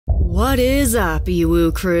What is up,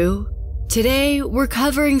 Iwu crew? Today, we're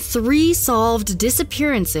covering 3 solved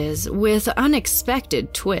disappearances with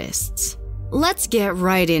unexpected twists. Let's get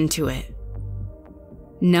right into it.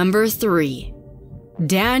 Number 3.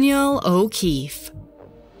 Daniel O'Keefe.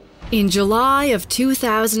 In July of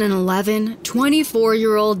 2011,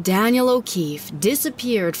 24-year-old Daniel O'Keefe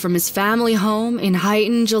disappeared from his family home in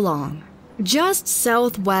Huyton, Geelong. Just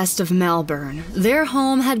southwest of Melbourne, their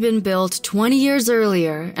home had been built 20 years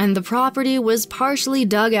earlier and the property was partially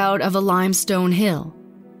dug out of a limestone hill.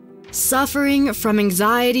 Suffering from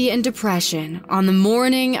anxiety and depression, on the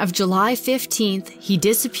morning of July 15th, he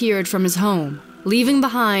disappeared from his home, leaving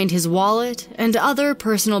behind his wallet and other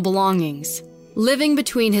personal belongings. Living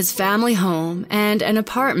between his family home and an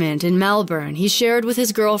apartment in Melbourne he shared with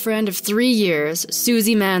his girlfriend of 3 years,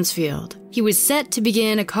 Susie Mansfield, he was set to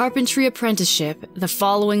begin a carpentry apprenticeship the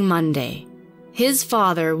following Monday. His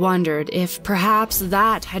father wondered if perhaps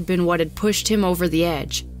that had been what had pushed him over the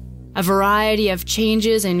edge, a variety of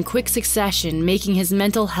changes in quick succession making his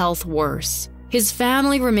mental health worse. His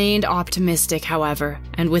family remained optimistic, however,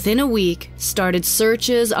 and within a week started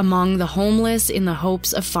searches among the homeless in the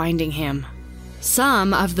hopes of finding him.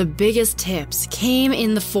 Some of the biggest tips came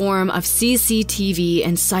in the form of CCTV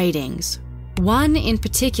and sightings, one in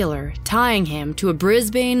particular tying him to a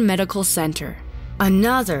Brisbane medical center.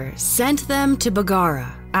 Another sent them to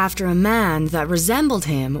Bargara after a man that resembled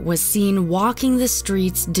him was seen walking the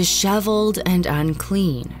streets disheveled and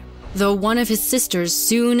unclean, though one of his sisters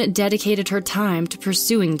soon dedicated her time to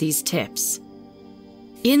pursuing these tips.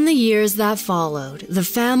 In the years that followed, the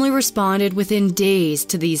family responded within days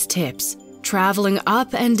to these tips, traveling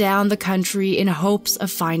up and down the country in hopes of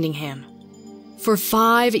finding him. For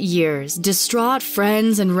 5 years, distraught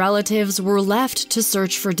friends and relatives were left to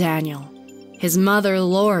search for Daniel. His mother,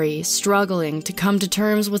 Lori, struggling to come to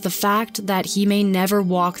terms with the fact that he may never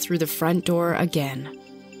walk through the front door again.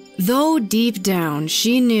 Though deep down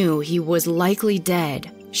she knew he was likely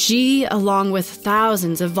dead, she, along with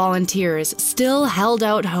thousands of volunteers, still held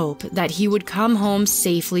out hope that he would come home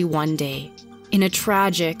safely one day. In a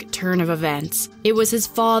tragic turn of events, it was his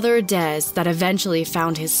father, Des, that eventually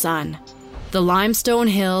found his son. The limestone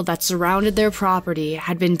hill that surrounded their property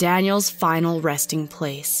had been Daniel's final resting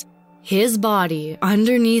place. His body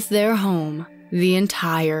underneath their home the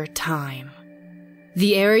entire time.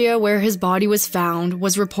 The area where his body was found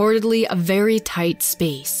was reportedly a very tight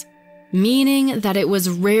space, meaning that it was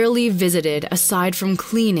rarely visited aside from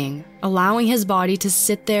cleaning, allowing his body to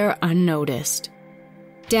sit there unnoticed.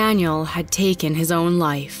 Daniel had taken his own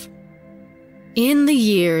life. In the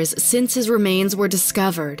years since his remains were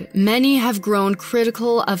discovered, many have grown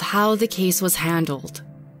critical of how the case was handled.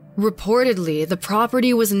 Reportedly, the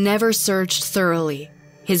property was never searched thoroughly.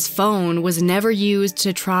 His phone was never used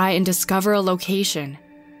to try and discover a location,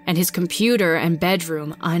 and his computer and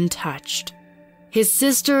bedroom untouched. His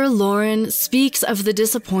sister, Lauren, speaks of the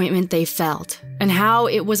disappointment they felt and how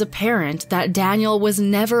it was apparent that Daniel was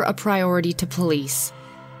never a priority to police.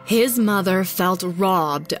 His mother felt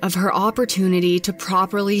robbed of her opportunity to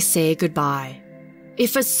properly say goodbye.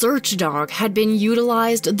 If a search dog had been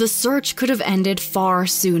utilized, the search could have ended far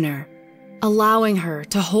sooner, allowing her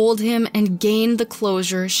to hold him and gain the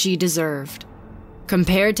closure she deserved.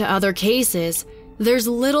 Compared to other cases, there's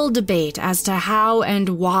little debate as to how and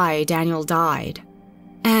why Daniel died.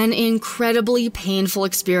 An incredibly painful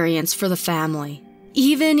experience for the family.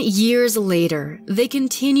 Even years later, they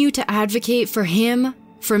continue to advocate for him,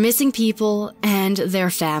 for missing people, and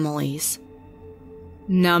their families.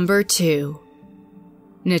 Number 2.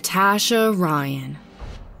 Natasha Ryan.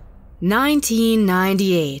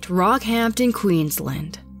 1998, Rockhampton,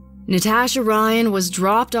 Queensland. Natasha Ryan was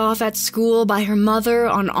dropped off at school by her mother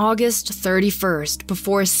on August 31st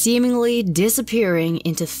before seemingly disappearing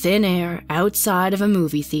into thin air outside of a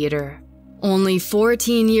movie theater. Only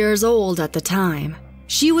 14 years old at the time,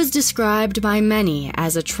 she was described by many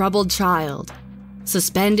as a troubled child,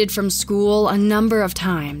 suspended from school a number of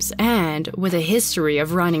times, and with a history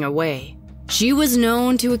of running away. She was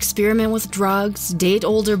known to experiment with drugs, date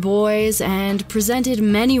older boys, and presented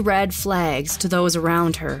many red flags to those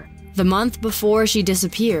around her. The month before she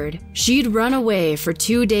disappeared, she'd run away for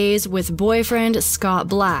 2 days with boyfriend Scott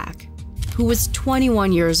Black, who was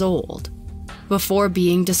 21 years old, before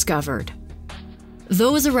being discovered.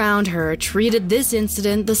 Those around her treated this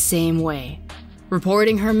incident the same way,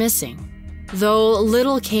 reporting her missing, though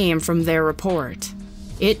little came from their report.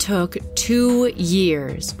 It took 2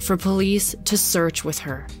 years for police to search with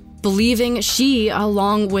her, believing she,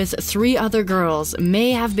 along with 3 other girls,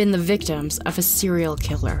 may have been the victims of a serial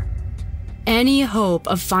killer. Any hope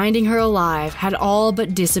of finding her alive had all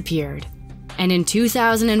but disappeared. and in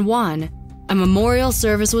 2001, a memorial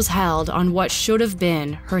service was held on what should have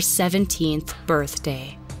been her 17th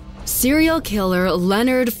birthday. Serial killer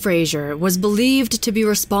Leonard Frazier was believed to be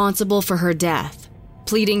responsible for her death,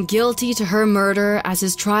 pleading guilty to her murder as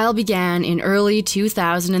his trial began in early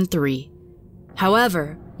 2003.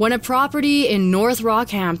 However, when a property in North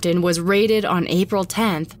Rockhampton was raided on April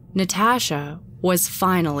 10th, Natasha was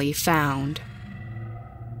finally found.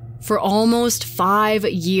 For almost 5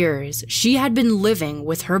 years, she had been living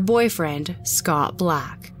with her boyfriend, Scott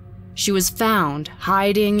Black. She was found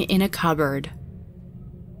hiding in a cupboard.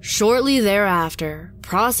 Shortly thereafter,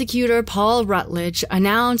 prosecutor Paul Rutledge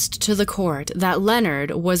announced to the court that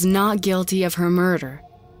Leonard was not guilty of her murder,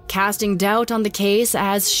 casting doubt on the case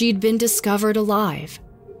as she'd been discovered alive.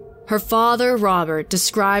 Her father, Robert,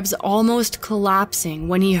 describes almost collapsing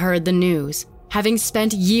when he heard the news, having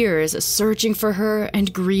spent years searching for her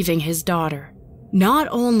and grieving his daughter. Not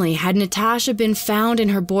only had Natasha been found in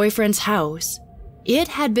her boyfriend's house, it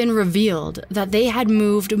had been revealed that they had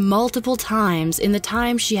moved multiple times in the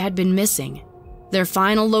time she had been missing, their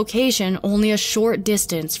final location only a short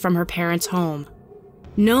distance from her parents' home.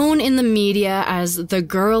 Known in the media as the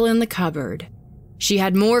girl in the cupboard, she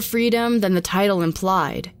had more freedom than the title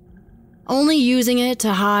implied, only using it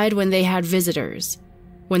to hide when they had visitors.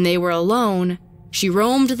 When they were alone, she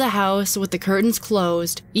roamed the house with the curtains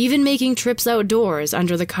closed, even making trips outdoors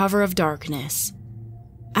under the cover of darkness.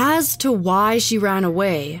 As to why she ran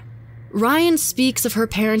away, Ryan speaks of her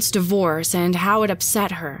parents' divorce and how it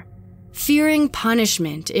upset her, fearing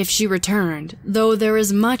punishment if she returned, though there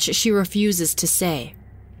is much she refuses to say.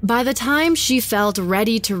 By the time she felt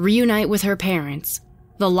ready to reunite with her parents,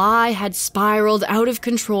 the lie had spiraled out of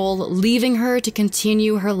control, leaving her to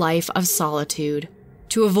continue her life of solitude.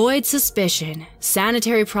 To avoid suspicion,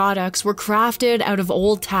 sanitary products were crafted out of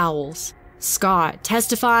old towels. Scott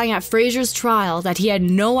testifying at Frazier's trial that he had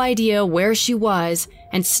no idea where she was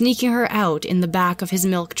and sneaking her out in the back of his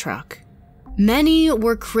milk truck. Many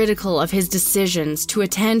were critical of his decisions to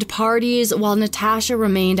attend parties while Natasha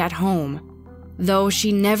remained at home, though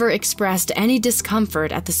she never expressed any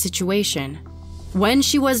discomfort at the situation. When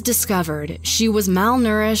she was discovered, she was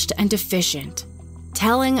malnourished and deficient,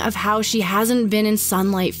 telling of how she hasn't been in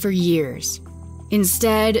sunlight for years.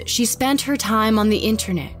 Instead, she spent her time on the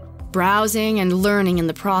internet, browsing and learning in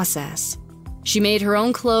the process. She made her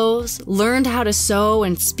own clothes, learned how to sew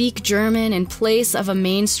and speak German in place of a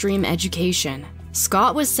mainstream education.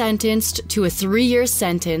 Scott was sentenced to a 3-year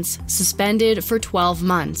sentence, suspended for 12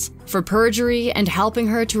 months, for perjury and helping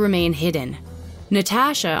her to remain hidden.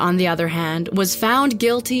 Natasha, on the other hand, was found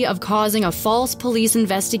guilty of causing a false police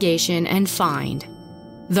investigation and fined,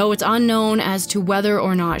 though it's unknown as to whether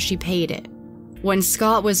or not she paid it. When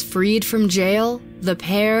Scott was freed from jail, the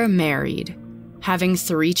pair married, having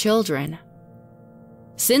 3 children.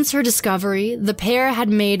 Since her discovery, the pair had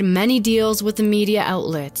made many deals with the media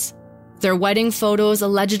outlets, their wedding photos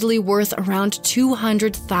allegedly worth around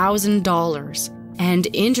 $200,000, and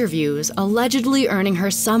interviews allegedly earning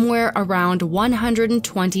her somewhere around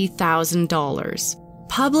 $120,000.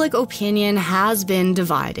 Public opinion has been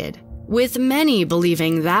divided, with many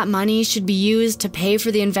believing that money should be used to pay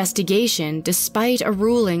for the investigation despite a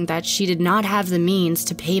ruling that she did not have the means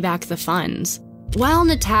to pay back the funds. While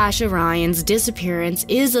Natasha Ryan's disappearance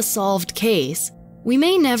is a solved case, we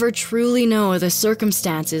may never truly know the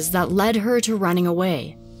circumstances that led her to running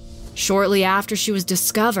away. Shortly after she was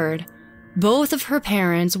discovered, both of her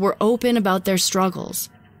parents were open about their struggles,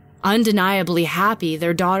 undeniably happy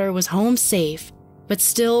their daughter was home safe, but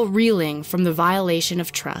still reeling from the violation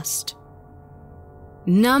of trust.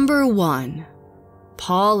 Number 1.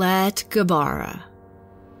 Paulette Gabarra.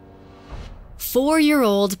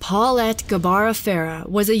 4-year-old Paulette Gabarra Farah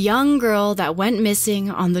was a young girl that went missing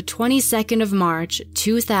on the 22nd of March,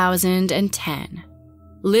 2010.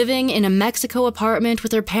 Living in a Mexico apartment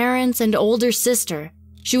with her parents and older sister,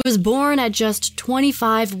 she was born at just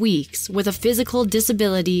 25 weeks with a physical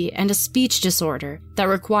disability and a speech disorder that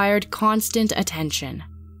required constant attention.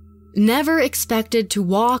 Never expected to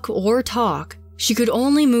walk or talk, she could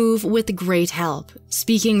only move with great help,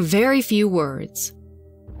 speaking very few words.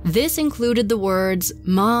 This included the words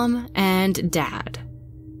mom and dad,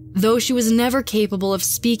 though she was never capable of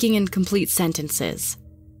speaking in complete sentences.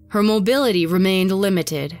 Her mobility remained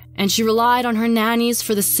limited, and she relied on her nannies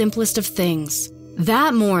for the simplest of things.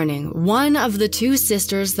 That morning, one of the 2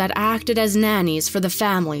 sisters that acted as nannies for the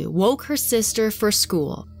family woke her sister for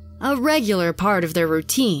school, a regular part of their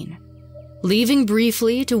routine. Leaving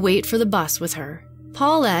briefly to wait for the bus with her,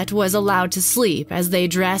 Paulette was allowed to sleep as they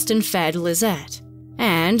dressed and fed Lisette,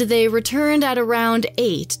 and they returned at around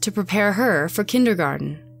 8 to prepare her for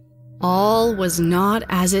kindergarten. All was not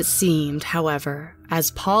as it seemed, however,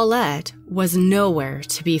 as Paulette was nowhere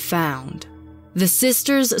to be found. The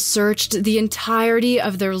sisters searched the entirety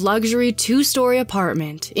of their luxury 2-story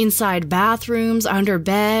apartment, inside bathrooms, under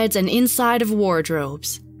beds, and inside of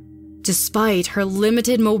wardrobes. Despite her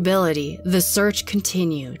limited mobility, the search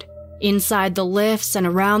continued, inside the lifts and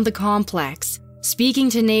around the complex, speaking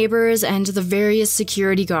to neighbors and the various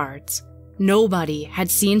security guards. Nobody had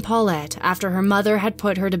seen Paulette after her mother had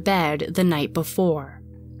put her to bed the night before.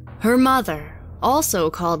 Her mother, also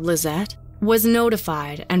called Lisette, was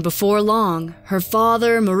notified, and before long, her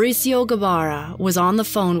father, Mauricio Guevara, was on the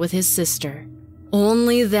phone with his sister.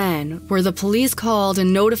 Only then were the police called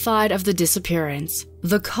and notified of the disappearance.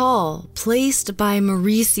 The call placed by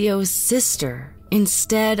Mauricio's sister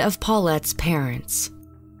instead of Paulette's parents.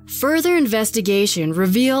 Further investigation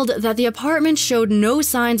revealed that the apartment showed no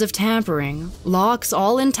signs of tampering, locks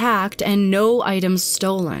all intact, and no items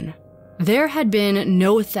stolen. There had been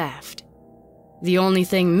no theft. The only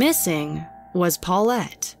thing missing was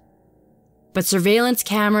Paulette. But surveillance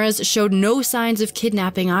cameras showed no signs of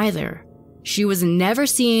kidnapping either. She was never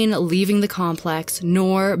seen leaving the complex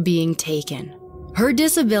nor being taken. Her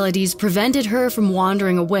disabilities prevented her from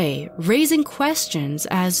wandering away, raising questions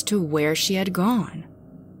as to where she had gone.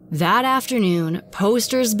 That afternoon,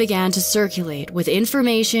 posters began to circulate with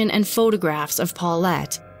information and photographs of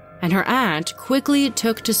Paulette, and her aunt quickly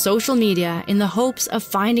took to social media in the hopes of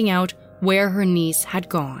finding out where her niece had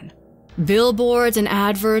gone. Billboards and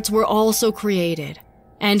adverts were also created,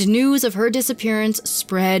 and news of her disappearance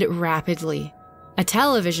spread rapidly, a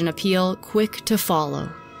television appeal quick to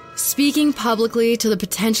follow. Speaking publicly to the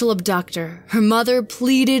potential abductor, her mother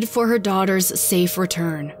pleaded for her daughter's safe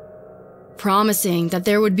return, promising that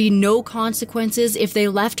there would be no consequences if they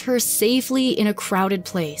left her safely in a crowded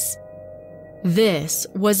place. This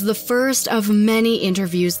was the first of many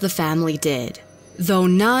interviews the family did, though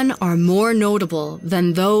none are more notable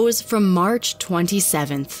than those from March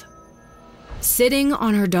 27th. Sitting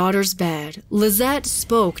on her daughter's bed, Lisette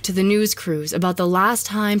spoke to the news crews about the last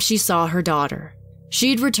time she saw her daughter.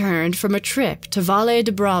 She'd returned from a trip to Valle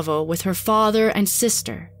de Bravo with her father and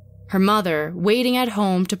sister, her mother waiting at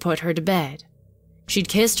home to put her to bed. She'd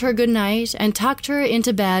kissed her goodnight and tucked her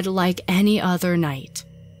into bed like any other night,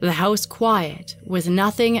 the house quiet with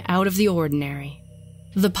nothing out of the ordinary.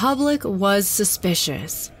 The public was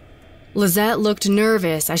suspicious. Lisette looked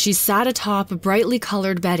nervous as she sat atop brightly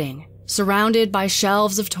colored bedding, surrounded by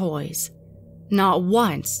shelves of toys. Not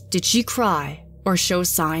once did she cry or show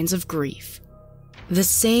signs of grief. The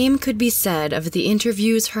same could be said of the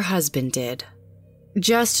interviews her husband did.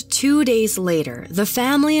 Just 2 days later, the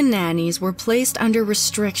family and nannies were placed under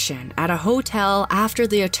restriction at a hotel after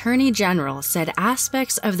the Attorney General said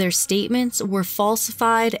aspects of their statements were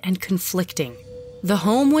falsified and conflicting. The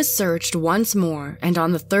home was searched once more, and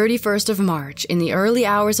on the 31st of March, in the early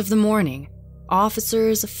hours of the morning,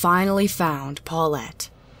 officers finally found Paulette.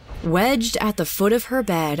 Wedged at the foot of her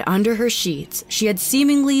bed under her sheets, she had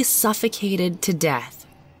seemingly suffocated to death.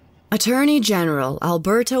 Attorney General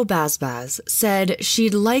Alberto Basbas said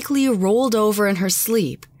she'd likely rolled over in her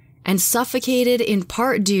sleep and suffocated in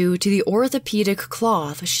part due to the orthopedic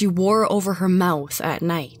cloth she wore over her mouth at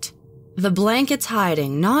night. The blankets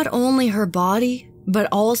hiding not only her body, but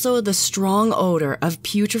also the strong odor of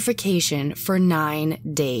putrefaction for 9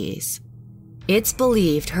 days. It's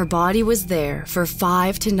believed her body was there for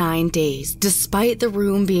 5 to 9 days, despite the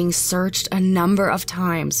room being searched a number of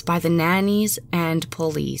times by the nannies and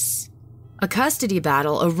police. A custody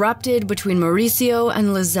battle erupted between Mauricio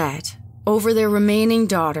and Lisette over their remaining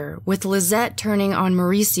daughter, with Lisette turning on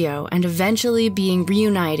Mauricio and eventually being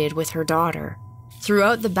reunited with her daughter.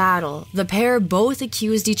 Throughout the battle, the pair both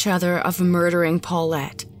accused each other of murdering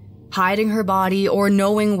Paulette, hiding her body or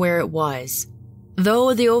knowing where it was.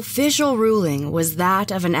 Though the official ruling was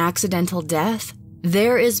that of an accidental death,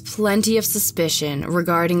 there is plenty of suspicion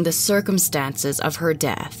regarding the circumstances of her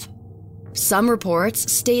death. Some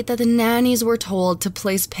reports state that the nannies were told to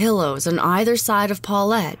place pillows on either side of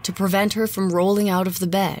Paulette to prevent her from rolling out of the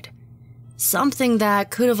bed, something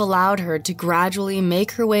that could have allowed her to gradually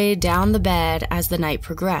make her way down the bed as the night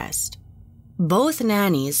progressed. Both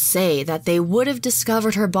nannies say that they would have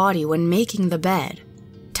discovered her body when making the bed,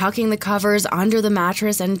 tucking the covers under the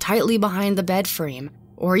mattress and tightly behind the bed frame,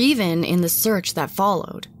 or even in the search that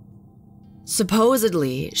followed.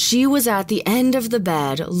 Supposedly, she was at the end of the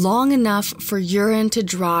bed long enough for urine to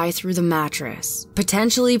dry through the mattress,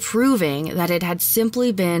 potentially proving that it had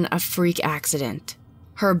simply been a freak accident.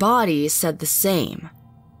 Her body said the same.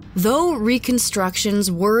 Though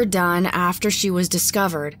reconstructions were done after she was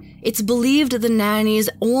discovered, it's believed the nannies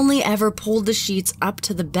only ever pulled the sheets up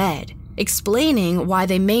to the bed, explaining why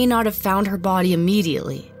they may not have found her body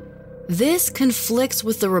immediately. This conflicts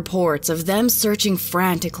with the reports of them searching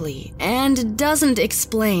frantically and doesn't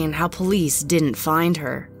explain how police didn't find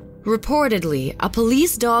her. Reportedly, a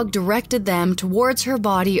police dog directed them towards her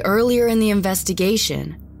body earlier in the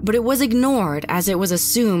investigation, but it was ignored as it was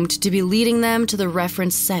assumed to be leading them to the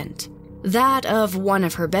reference scent, that of one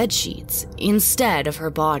of her bedsheets, instead of her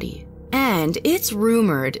body. And it's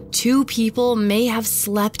rumored 2 people may have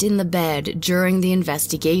slept in the bed during the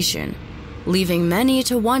investigation, leaving many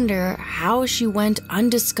to wonder how she went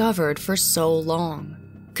undiscovered for so long.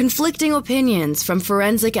 Conflicting opinions from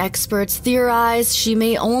forensic experts theorize she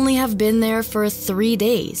may only have been there for 3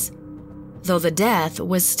 days, though the death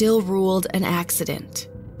was still ruled an accident.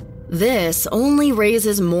 This only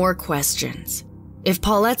raises more questions. If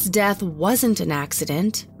Paulette's death wasn't an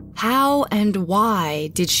accident, how and why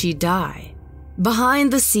did she die?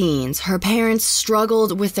 Behind the scenes, her parents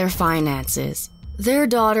struggled with their finances. Their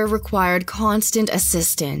daughter required constant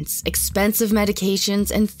assistance, expensive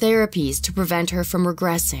medications, and therapies to prevent her from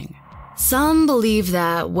regressing. Some believe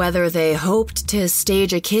that whether they hoped to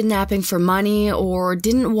stage a kidnapping for money or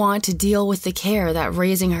didn't want to deal with the care that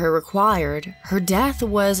raising her required, her death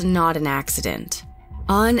was not an accident.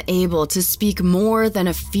 Unable to speak more than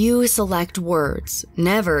a few select words,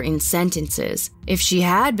 never in sentences, if she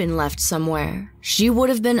had been left somewhere, she would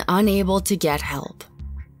have been unable to get help.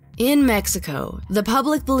 In Mexico, the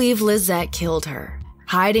public believe Lizette killed her,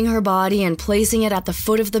 hiding her body and placing it at the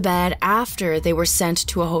foot of the bed after they were sent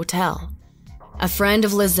to a hotel. A friend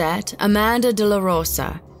of Lizette, Amanda de la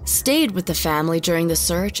Rosa, stayed with the family during the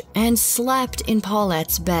search and slept in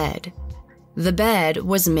Paulette's bed. The bed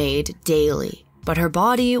was made daily, but her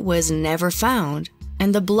body was never found,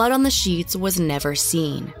 and the blood on the sheets was never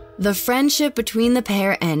seen. The friendship between the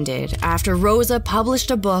pair ended after Rosa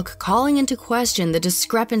published a book calling into question the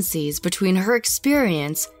discrepancies between her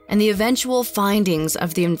experience and the eventual findings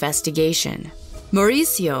of the investigation.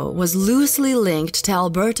 Mauricio was loosely linked to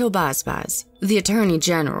Alberto Basbas, the Attorney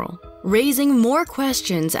General, raising more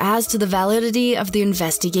questions as to the validity of the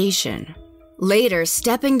investigation. Later,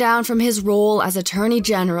 stepping down from his role as Attorney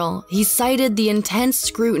General, he cited the intense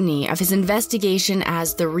scrutiny of his investigation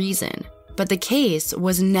as the reason, but the case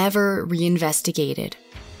was never reinvestigated.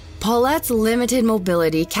 Paulette's limited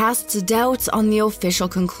mobility casts doubts on the official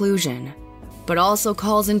conclusion, but also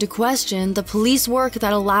calls into question the police work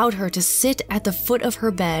that allowed her to sit at the foot of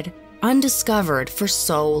her bed undiscovered for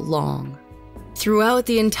so long. Throughout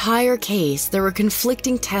the entire case, there were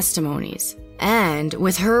conflicting testimonies, and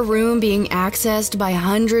with her room being accessed by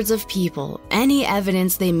hundreds of people, any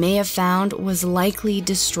evidence they may have found was likely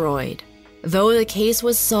destroyed. Though the case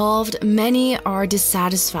was solved, many are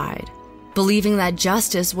dissatisfied, believing that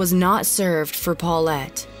justice was not served for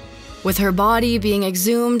Paulette. With her body being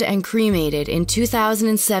exhumed and cremated in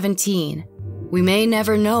 2017, we may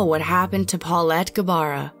never know what happened to Paulette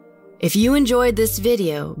Gabarra. If you enjoyed this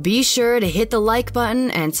video, be sure to hit the like button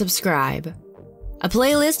and subscribe. A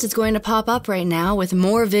playlist is going to pop up right now with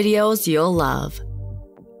more videos you'll love.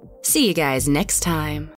 See you guys next time.